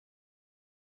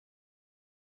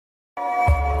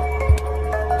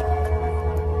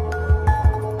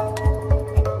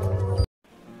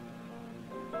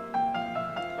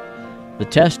The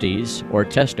testes, or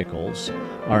testicles,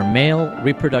 are male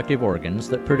reproductive organs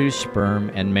that produce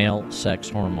sperm and male sex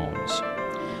hormones.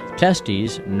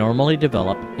 Testes normally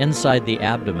develop inside the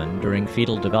abdomen during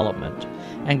fetal development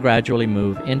and gradually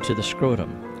move into the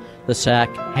scrotum, the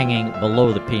sac hanging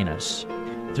below the penis,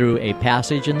 through a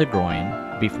passage in the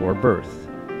groin before birth.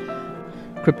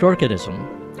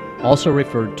 Cryptorchidism, also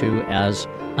referred to as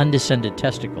undescended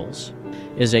testicles,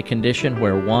 is a condition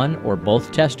where one or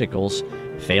both testicles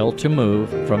fail to move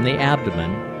from the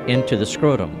abdomen into the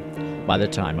scrotum by the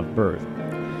time of birth.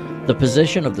 The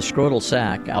position of the scrotal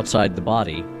sac outside the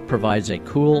body provides a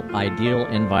cool, ideal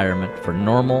environment for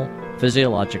normal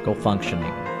physiological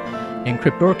functioning. In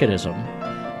cryptorchidism,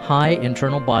 high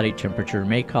internal body temperature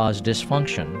may cause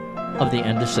dysfunction of the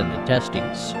undescended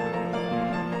testes.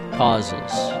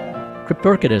 Causes.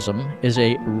 Cryptorchidism is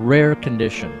a rare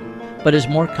condition, but is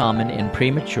more common in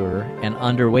premature and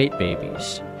underweight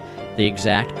babies. The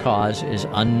exact cause is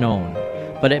unknown,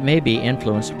 but it may be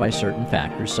influenced by certain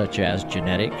factors such as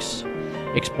genetics,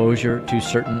 exposure to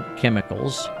certain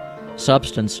chemicals,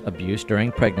 substance abuse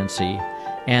during pregnancy,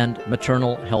 and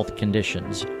maternal health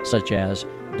conditions such as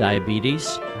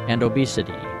diabetes and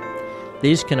obesity.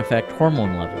 These can affect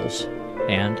hormone levels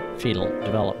and fetal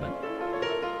development.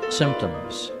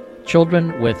 Symptoms.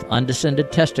 Children with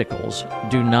undescended testicles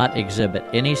do not exhibit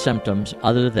any symptoms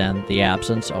other than the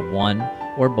absence of one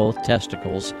or both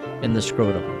testicles in the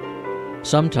scrotum.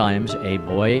 Sometimes a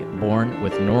boy born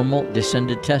with normal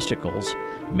descended testicles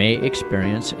may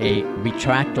experience a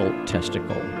retractile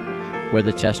testicle, where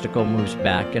the testicle moves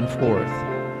back and forth,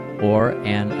 or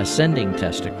an ascending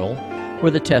testicle,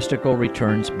 where the testicle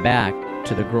returns back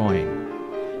to the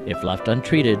groin. If left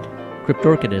untreated,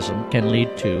 cryptorchidism can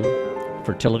lead to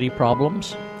fertility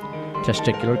problems,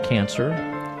 testicular cancer,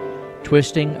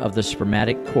 twisting of the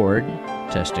spermatic cord,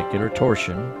 testicular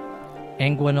torsion,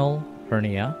 inguinal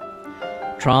hernia,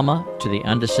 trauma to the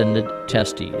undescended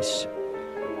testes.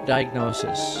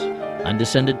 Diagnosis.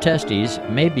 Undescended testes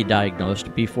may be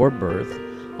diagnosed before birth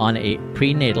on a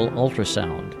prenatal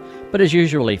ultrasound, but is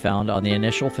usually found on the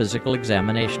initial physical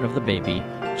examination of the baby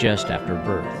just after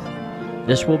birth.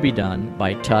 This will be done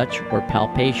by touch or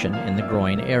palpation in the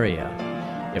groin area.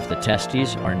 If the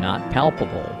testes are not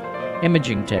palpable,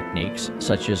 imaging techniques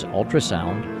such as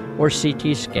ultrasound or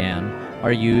CT scan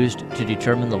are used to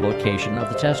determine the location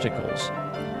of the testicles.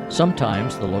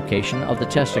 Sometimes the location of the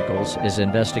testicles is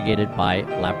investigated by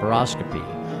laparoscopy,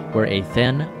 where a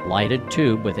thin, lighted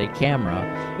tube with a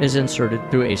camera is inserted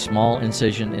through a small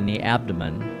incision in the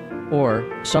abdomen, or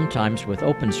sometimes with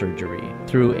open surgery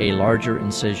through a larger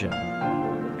incision.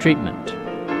 Treatment.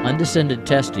 Undescended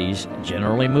testes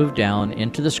generally move down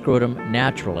into the scrotum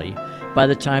naturally by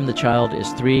the time the child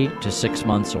is 3 to 6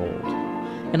 months old.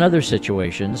 In other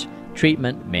situations,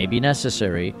 treatment may be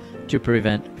necessary to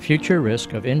prevent future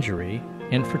risk of injury,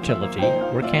 infertility,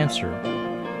 or cancer.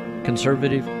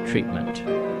 Conservative treatment.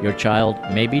 Your child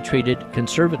may be treated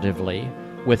conservatively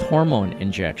with hormone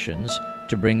injections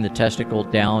to bring the testicle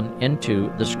down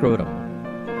into the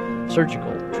scrotum.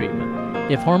 Surgical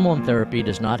treatment. If hormone therapy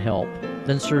does not help,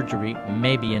 then surgery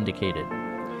may be indicated.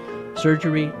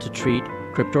 Surgery to treat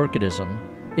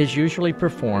cryptorchidism is usually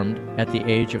performed at the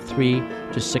age of 3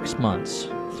 to 6 months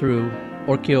through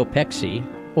orchiopexy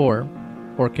or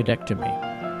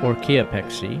orchidectomy.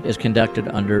 Orchiopexy is conducted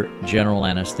under general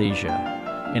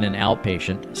anesthesia in an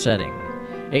outpatient setting.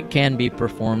 It can be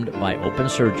performed by open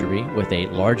surgery with a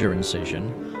larger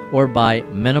incision or by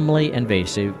minimally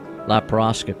invasive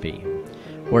laparoscopy,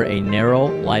 where a narrow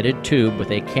lighted tube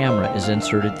with a camera is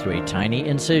inserted through a tiny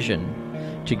incision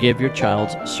to give your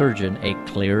child's surgeon a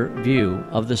clear view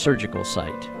of the surgical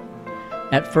site.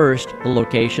 At first, the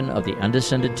location of the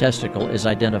undescended testicle is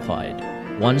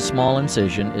identified. One small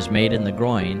incision is made in the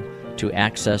groin to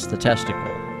access the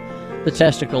testicle. The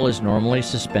testicle is normally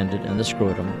suspended in the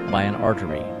scrotum by an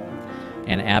artery.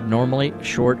 An abnormally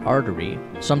short artery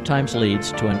sometimes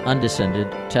leads to an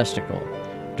undescended testicle.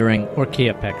 During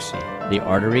orchiopexy, the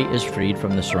artery is freed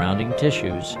from the surrounding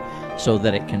tissues so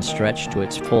that it can stretch to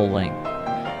its full length.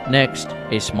 Next,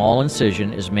 a small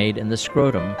incision is made in the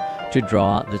scrotum to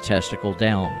draw the testicle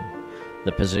down.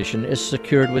 The position is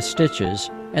secured with stitches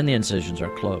and the incisions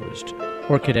are closed.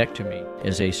 Orchidectomy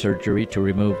is a surgery to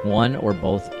remove one or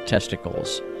both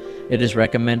testicles. It is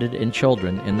recommended in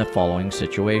children in the following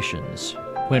situations: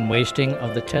 when wasting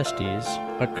of the testes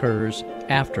occurs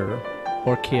after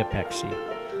orchiopexy,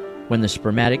 when the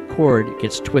spermatic cord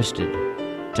gets twisted,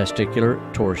 testicular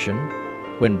torsion,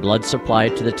 when blood supply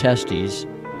to the testes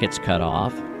gets cut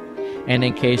off, and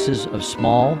in cases of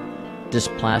small,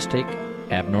 dysplastic,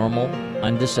 abnormal,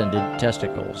 undescended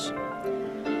testicles.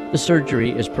 The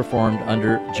surgery is performed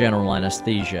under general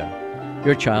anesthesia.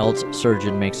 Your child's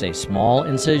surgeon makes a small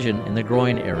incision in the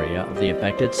groin area of the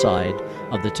affected side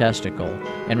of the testicle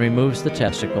and removes the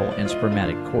testicle and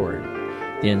spermatic cord.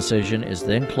 The incision is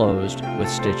then closed with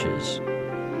stitches.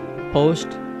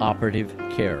 Post-operative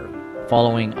care.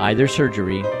 Following either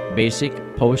surgery, basic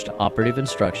post-operative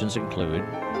instructions include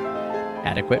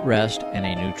adequate rest and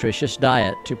a nutritious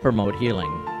diet to promote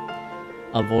healing.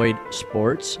 Avoid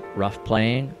sports, rough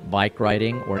playing, bike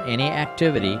riding, or any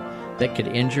activity that could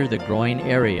injure the groin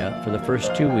area for the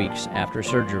first 2 weeks after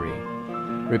surgery.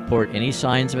 Report any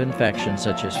signs of infection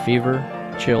such as fever,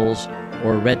 chills,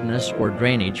 or redness or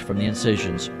drainage from the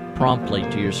incisions promptly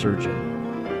to your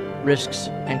surgeon. Risks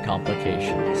and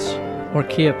complications.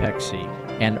 Orchiopexy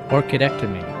and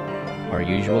orchidectomy are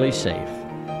usually safe,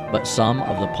 but some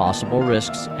of the possible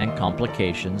risks and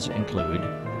complications include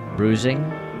bruising,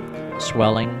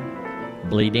 swelling,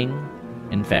 bleeding,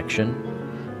 infection,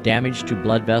 damage to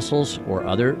blood vessels or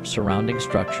other surrounding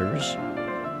structures,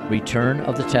 return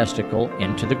of the testicle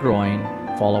into the groin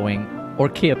following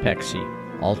orchiopexy,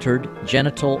 altered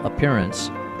genital appearance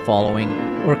following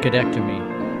orchidectomy.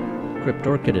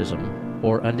 Cryptorchidism,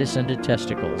 or undescended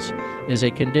testicles, is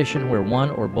a condition where one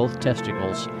or both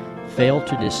testicles fail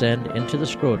to descend into the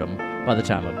scrotum by the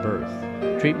time of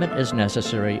birth. Treatment is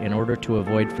necessary in order to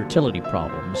avoid fertility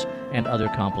problems and other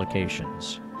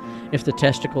complications. If the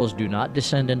testicles do not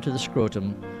descend into the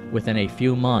scrotum within a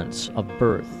few months of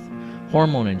birth,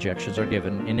 hormone injections are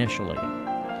given initially.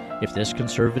 If this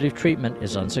conservative treatment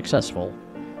is unsuccessful,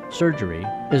 surgery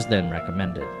is then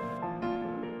recommended.